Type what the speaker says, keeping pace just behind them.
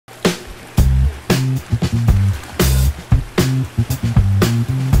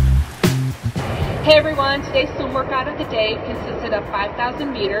Hey everyone, today's swim workout of the day consisted of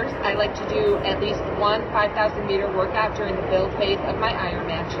 5,000 meters. I like to do at least one 5,000 meter workout during the build phase of my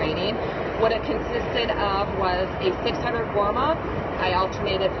Ironman training. What it consisted of was a 600 warm-up. I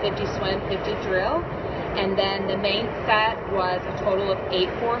alternated 50 swim, 50 drill. And then the main set was a total of 8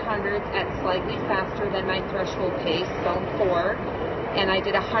 400s at slightly faster than my threshold pace, zone 4. And I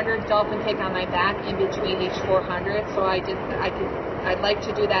did 100 dolphin kick on my back in between each 400. So I'd like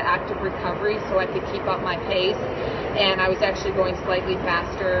to do that active recovery so I could keep up my pace. And I was actually going slightly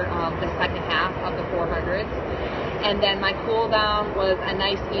faster the second half of the 400s. And then my cool down was a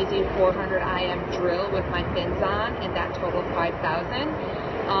nice easy 400 IM drill with my fins on, and that totaled 5,000.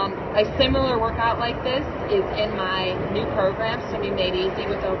 A similar workout like this is in my new program, Swimming Made Easy,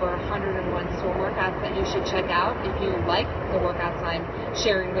 with over 101 swim workouts that you should check out if you like the workouts I'm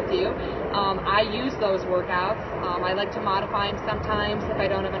sharing with you. I use those workouts. I like to modify them sometimes if I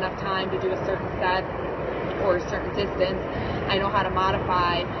don't have enough time to do a certain set or a certain distance. I know how to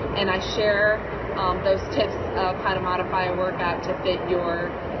modify, and I share those tips of how to modify a workout to fit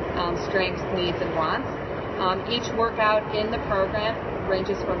your strengths, needs, and wants. Each workout in the program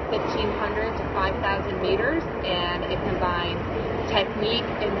ranges from 1,500 to 5,000 meters, and it combines technique,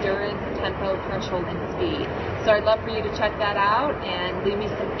 endurance, tempo, threshold, and speed. So I'd love for you to check that out and leave me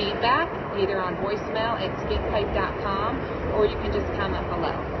some feedback, either on voicemail at speakpipe.com, or you can just comment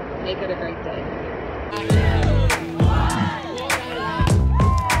below. Make it a great day.